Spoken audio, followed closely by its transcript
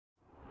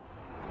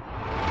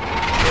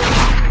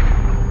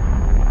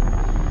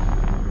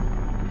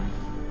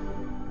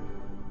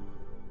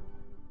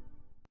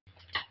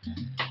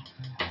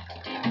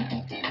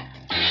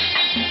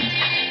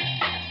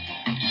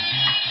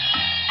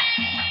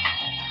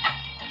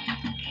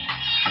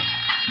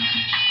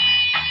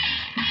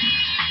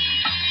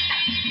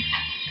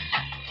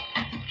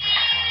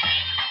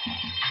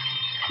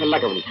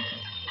நல்லா கவனி.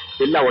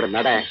 பில்லாவோட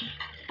நட,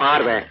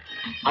 பார்வை,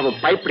 அவன்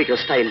பைப் பிடிக்கிற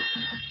ஸ்டைல்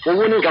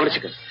ஒவ்வொன்றையும்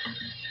கவனிச்சுக்க.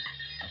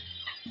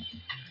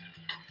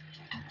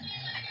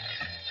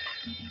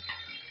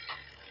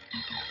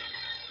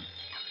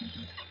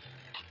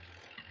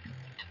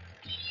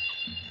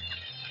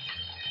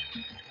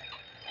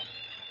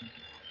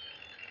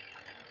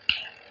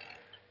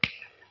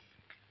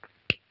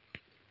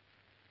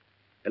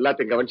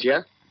 எல்லாத்தையும் கவனிச்சியா?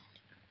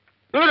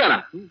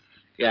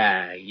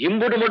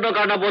 இம்புட்டு மட்டும்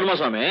காட்டினா போதுமா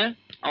சுவாமி?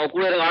 அவன்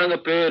கூட ஆளுங்க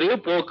பேரு,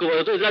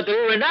 போக்குவரத்து இதெல்லாம்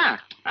தெரிய வேண்டாம்.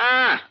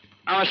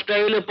 அவன்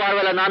ஸ்டைலு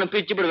பார்வையில நானும்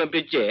பிச்சு போடுவேன்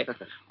பிச்சு.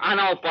 ஆனா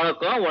அவன்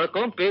பழக்கம்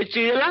வழக்கம் பேச்சு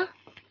இதெல்லாம்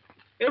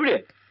எப்படி?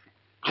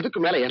 அதுக்கு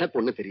மேல எனக்கு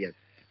ஒண்ணு தெரியாது.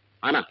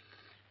 ஆனா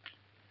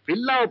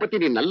பில்லாவை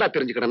பத்தி நீ நல்லா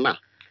தெரிஞ்சுக்கணும்னா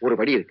ஒரு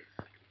வழி இருக்கு.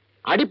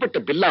 அடிப்பட்ட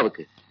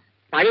பில்லாவுக்கு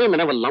பழைய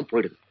நினைவெல்லாம்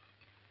போயிடுது.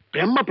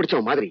 பிரம்ம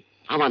பிடிச்சவன் மாதிரி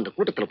அவன் அந்த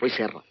கூட்டத்துல போய்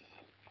சேர்றான்.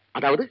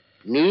 அதாவது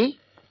நீ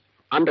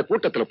அந்த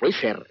கூட்டத்துல போய்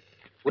சேர்ற.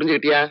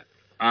 புரிஞ்சுக்கிட்டியா?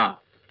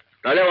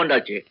 தலை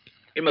வந்தாச்சு.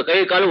 இப்ப கை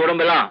கால்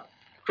உடம்பெல்லாம்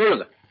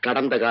சொல்லுங்க.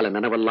 கடந்த கால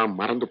நினைவெல்லாம்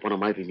மறந்து போன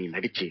மாதிரி நீ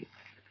நடிச்சு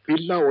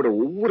பில்லாவோட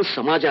ஒவ்வொரு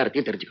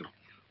சமாச்சாரத்தையும் தெரிஞ்சுக்கணும்.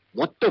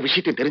 மொத்த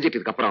விஷயத்தையும்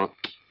தெரிஞ்சிட்டதுக்கு அப்புறம்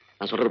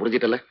நான் சொல்றது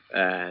புரிஞ்சிட்டல?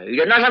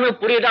 என்ன சாமி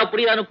புரியுதா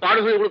புரியுதான்னு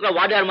பாடு சொல்லி கொடுக்குற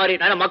வாத்தியார் மாதிரி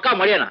நான் மக்கா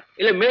மடியானா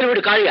இல்ல மேல்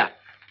வீடு காளியா?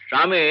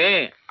 சாமி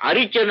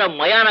அரிச்சந்த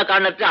மயான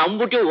காரணத்தை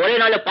அம்புட்டி ஒரே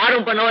நாள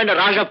பாடம் பண்ணவன் இந்த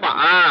ராஜப்பா.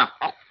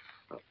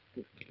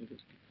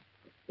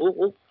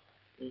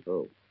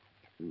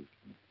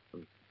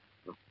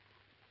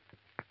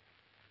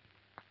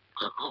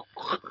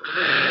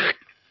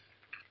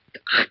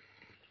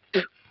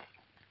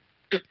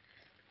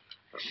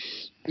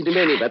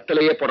 இனிமே நீ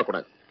வெத்தலையே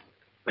போடக்கூடாது.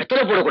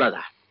 வெத்தலை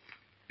போடக்கூடாதா?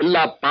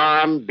 பில்லா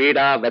பான்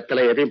பீடா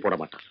வெத்தலை எதையும் போட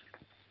மாட்டான்.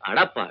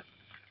 அடப்பா,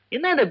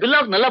 என்ன இந்த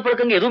பில்லாவுக்கு நல்ல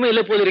பழக்கங்க எதுவுமே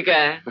இல்லை போல இருக்க.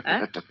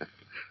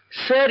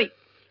 சரி,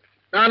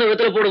 நானும்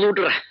வெத்தலை போடுறது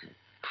விட்டுறேன்.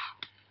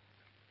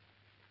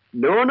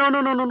 No no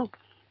no no no,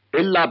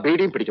 பில்லா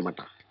பீடியும் பிடிக்க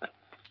மாட்டான்.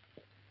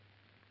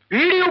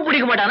 பீடியும்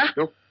பிடிக்க மாட்டானா?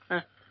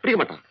 பிடிக்க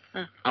மாட்டான்.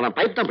 அவன்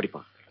பைப் தான்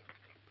பிடிப்பான்.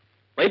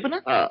 பைப்புனா?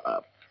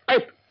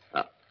 பைப்.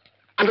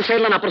 அந்த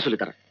சைடுல நான் அப்புறம்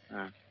சொல்லித்தரேன்.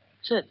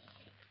 சரி,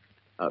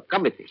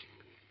 கம்பி எப்படி?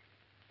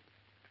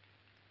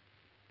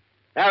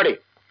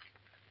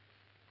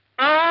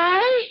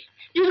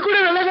 இது கூட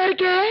நல்லாதான்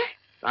இருக்கே.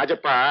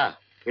 ராஜப்பா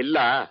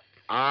பில்லா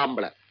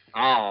ஆம்பளை.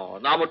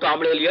 நான் மட்டும்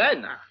ஆம்பளை இல்லையா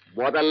என்ன?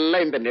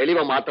 முதல்ல இந்த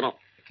நெளிவை மாத்தணும்.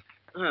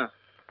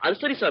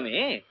 அது சரி சாமி,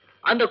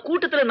 அந்த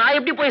கூட்டத்துல நான்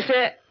எப்படி போய்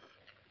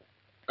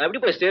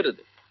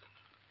சேர்றது?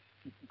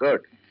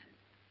 குட்.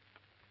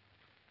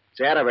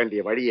 சேர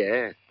வேண்டிய வழிய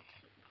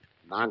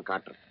நான்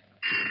காட்டுறேன்.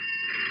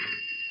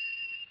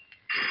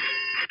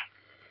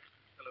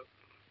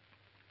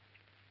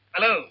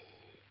 ஹலோ,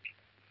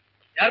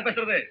 யார்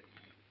பேசுறது?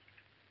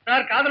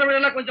 சார், காதல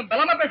விழா கொஞ்சம்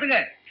பலமா பேசுங்க.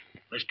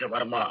 மிஸ்டர்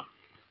வர்மா,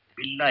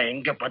 பில்லா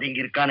எங்க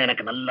பதுங்கி இருக்கான்னு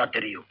எனக்கு நல்லா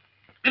தெரியும்.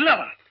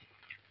 பில்லாவா?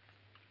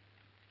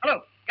 ஹலோ,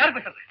 யார்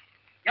பேசுறது?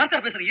 யார்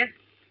சார் பேசுறீங்க?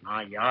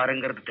 நான்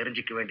யாருங்கிறது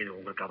தெரிஞ்சுக்க வேண்டியது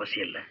உங்களுக்கு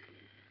அவசியம் இல்ல.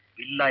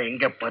 பில்லா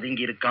எங்க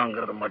பதுங்கி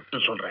இருக்காங்கிறத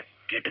மட்டும் சொல்றேன்,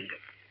 கேட்டுங்க.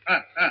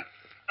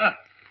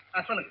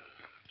 சொல்லுங்க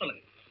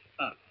சொல்லுங்க.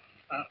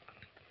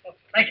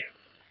 Thank you.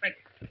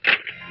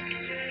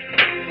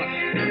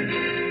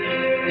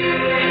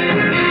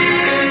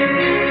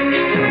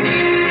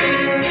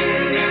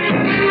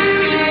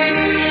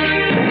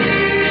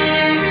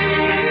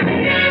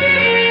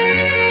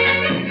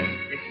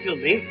 Excuse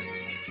me,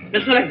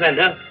 Mr.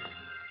 Alexander.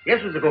 Yes,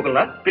 Mr.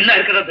 Gokulnath. பில்லா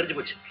இருக்கிறதா தெரிஞ்சு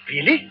போச்சு.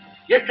 Really?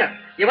 Yes, sir.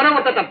 இவனா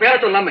ஒருத்தன் தன் பேரை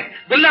சொல்லாம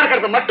பில்லா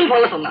இருக்கிறத மட்டும்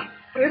சொல்ல சொன்னான்.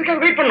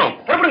 எதுக்காக வெயிட் பண்ணோம்?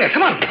 புறப்படுங்க,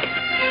 come on.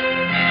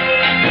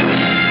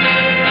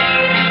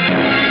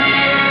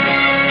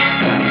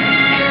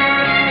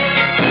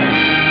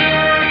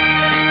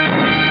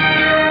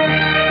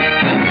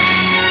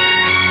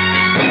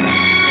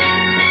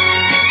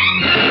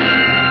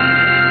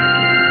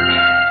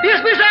 Yes,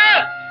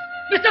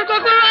 Mr.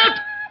 Gokulnath,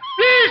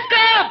 please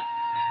come.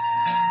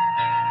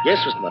 Yes,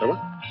 Mr. Varma.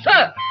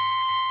 Sir.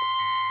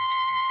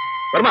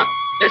 Varma.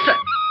 Yes, sir.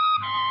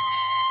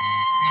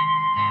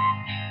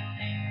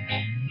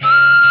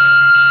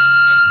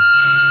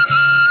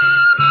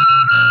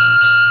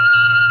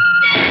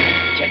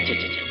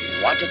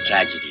 What a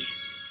tragedy.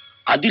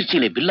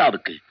 அதிர்ச்சியில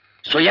பில்லாவுக்கு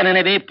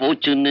சுயநினைவே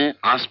போச்சுன்னு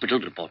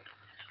ஹாஸ்பிட்டல் ரிப்போர்ட்.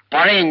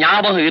 பழைய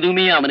ஞாபகம்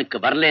எதுவுமே அவனுக்கு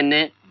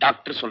வரலன்னு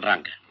டாக்டர்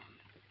சொல்றாங்க.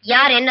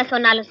 யார் என்ன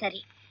சொன்னாலும் சரி,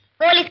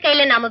 போலீஸ்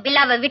கையில நாம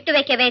பில்லாவை விட்டு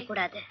வைக்கவே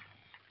கூடாது.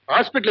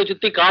 ஹாஸ்பிட்டலை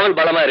சுத்தி காவல்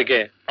பலமா இருக்கு,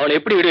 அவனை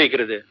எப்படி விடு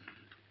வைக்கிறது?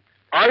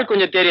 ஆள்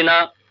கொஞ்சம் தேறினா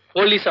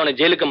போலீஸ் அவனை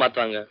ஜெயிலுக்கு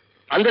மாத்துவாங்க.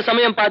 அந்த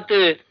சமயம் பார்த்து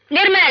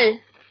நிர்மல்,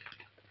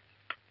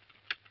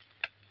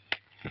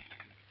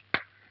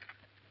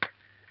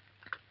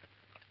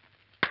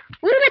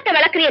 உருவத்தை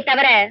வளர்க்கறிய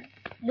தவிர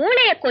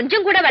மூளைய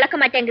கொஞ்சம் கூட வளர்க்க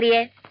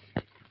மாட்டேங்கிறியே.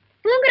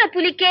 தூங்குற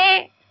புலிக்கே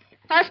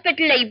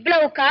ஹாஸ்பிட்டல்ல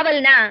இவ்வளவு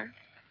காவல்னா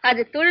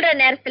அது துள்ளுற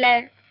நேரத்துல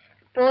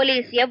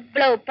போலீஸ்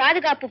எவ்வளவு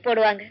பாதுகாப்பு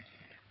போடுவாங்க.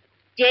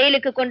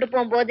 ஜெயிலுக்கு கொண்டு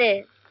போகும்போது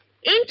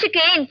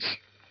இன்ச்சுக்கு இன்ச்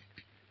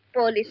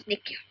போலீஸ்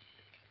நிக்கும்.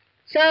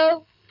 சோ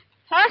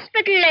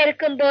ஹாஸ்பிட்டல்ல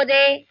இருக்கும்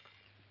போதே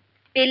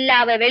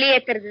பில்லாவை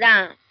வெளியேற்றுறது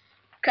தான்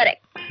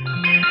கரெக்ட்.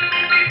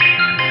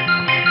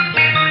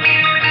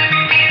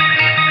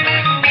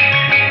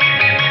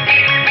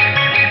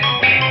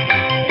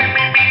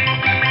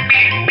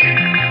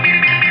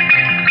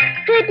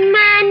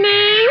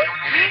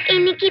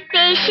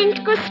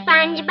 நைட்டுக்கு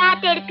ஸ்பஞ்ச்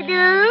பாத் எடுக்குது,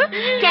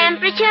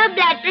 டெம்பரேச்சர்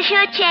பிளட்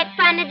பிரஷர் செக்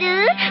பண்ணுது.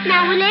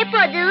 நான் உள்ளே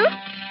போது.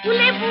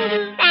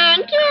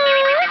 தேங்க்யூ.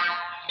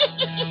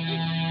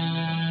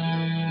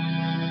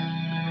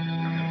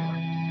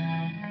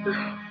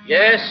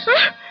 எஸ்.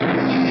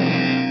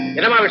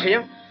 என்னமா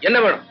விஷயம்? என்ன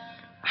வேணும்?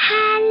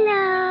 ஹலோ.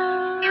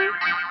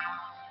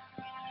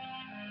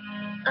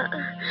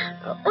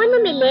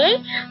 ஒண்ணுமில்லை,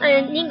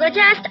 நீங்க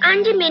ஜஸ்ட்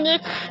 5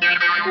 மினிட்ஸ்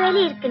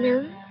வெளியே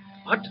இருக்கணும்.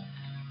 வாட்?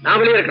 நான்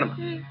வெளியே இருக்கணும்?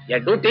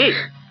 என் டியூட்டி.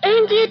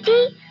 என் டியூட்டி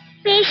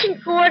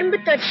பேஷண்ட் உடம்பு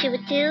தொடச்சி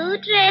விட்டு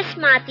ட்ரெஸ்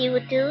மாத்தி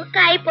விட்டு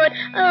கை போட்டு,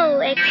 ஓ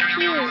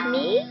எக்ஸ்கியூஸ்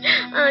மீ,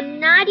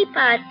 நாடி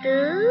பார்த்து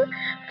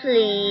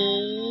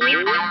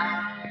ப்ளீஸ்.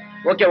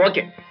 ஓகே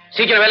ஓகே,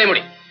 சீக்கிரம் வேலையை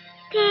முடி.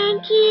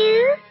 தேங்க்யூ.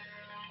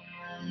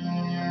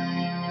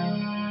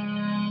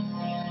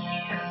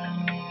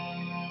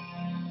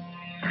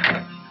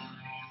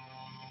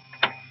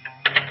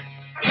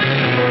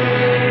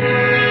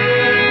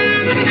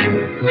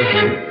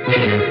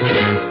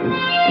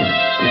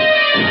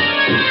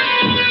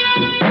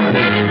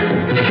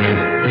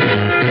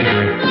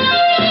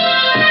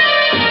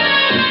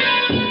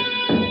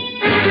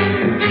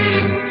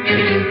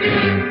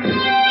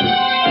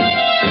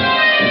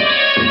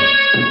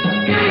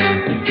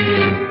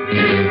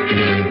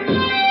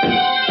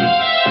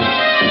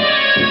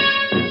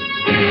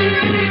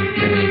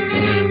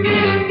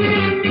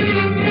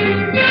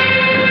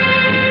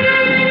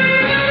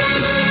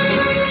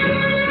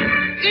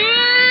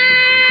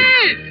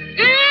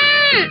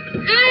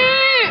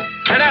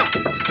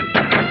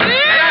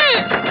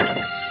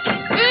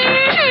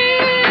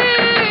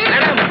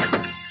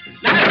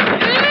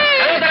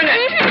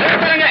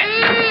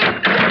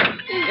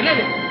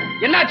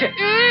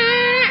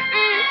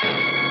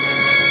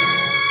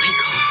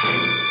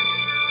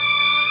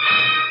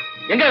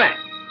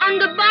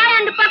 அந்த பாய்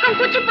அந்த பக்கம்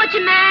குச்சி போச்சு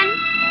மேன்.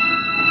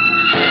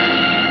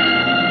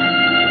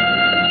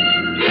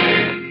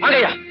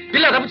 வாங்கய்யா,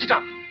 பில்லா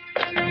தப்பிச்சிட்டான்.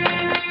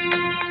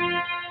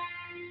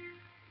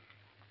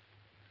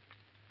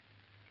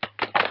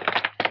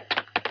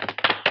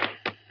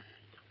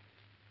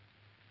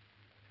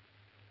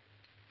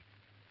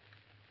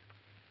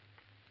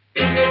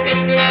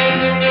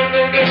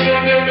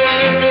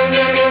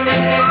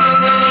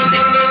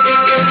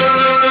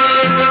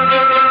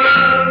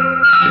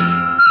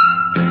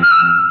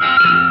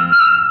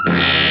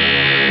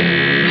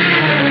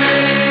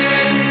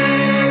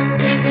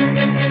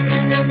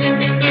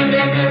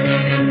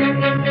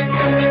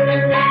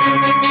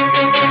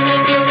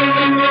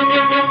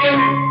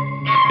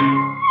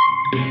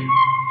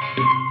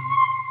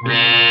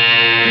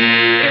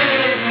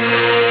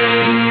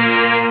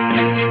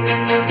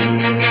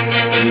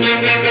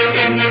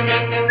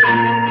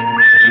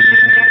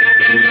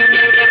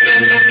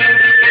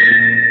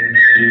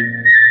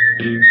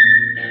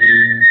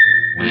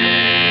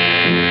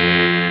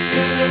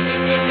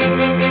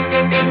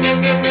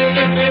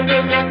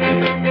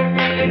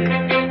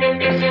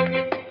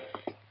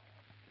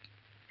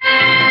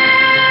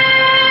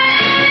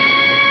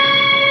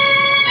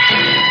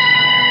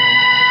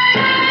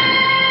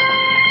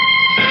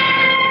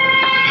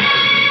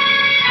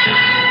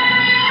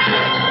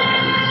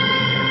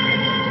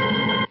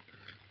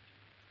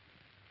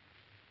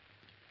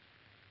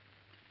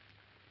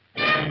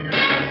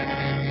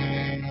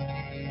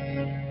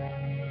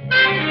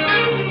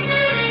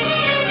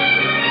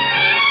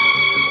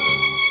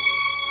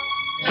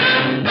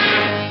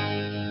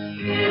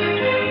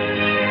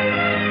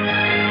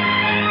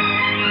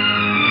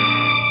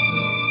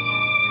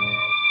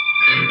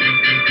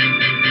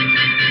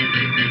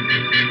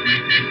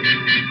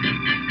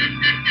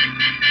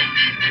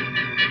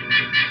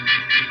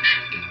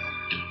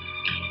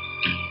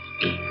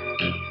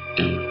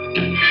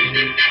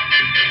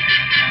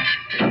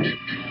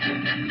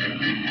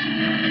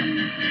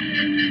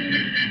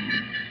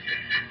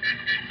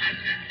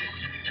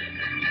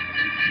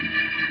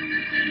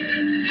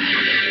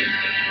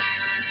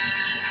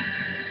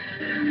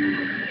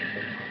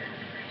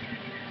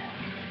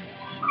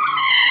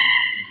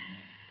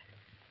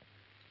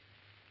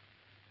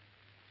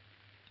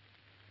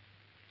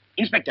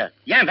 இன்ஸ்பெக்டர்,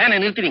 ஏன் வேனை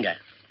நிறுத்துறீங்க?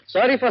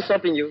 Sorry for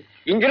stopping you.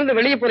 இங்கிருந்து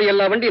வெளியே போற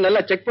எல்லா வண்டியும்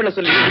நல்லா செக் பண்ண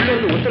சொல்லி உள்ள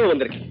இருந்து உத்தரவு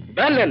வந்திருக்கு.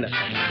 வேன்ல என்ன?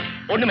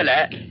 ஒண்ணுமில்ல,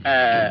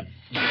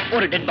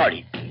 ஒரு டெட் பாடி.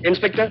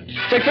 இன்ஸ்பெக்டர்,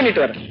 செக்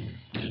பண்ணிட்டு வரேன்.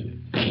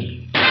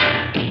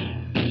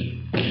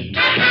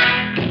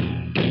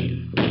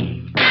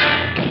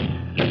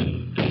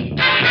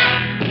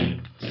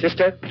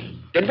 சிஸ்டர்,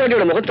 டெட்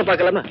பாடியோட முகத்தை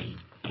பார்க்கலாமா?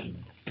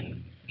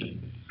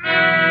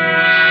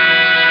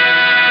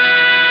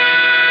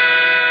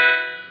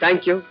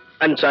 Thank you,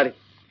 I'm sorry.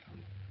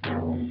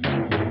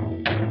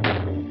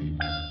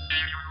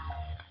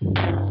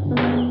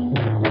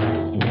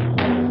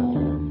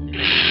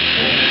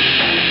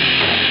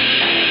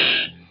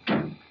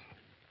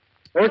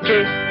 ஓகே,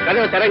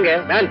 கதவை தரங்க,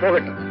 நான்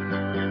போகட்டும்.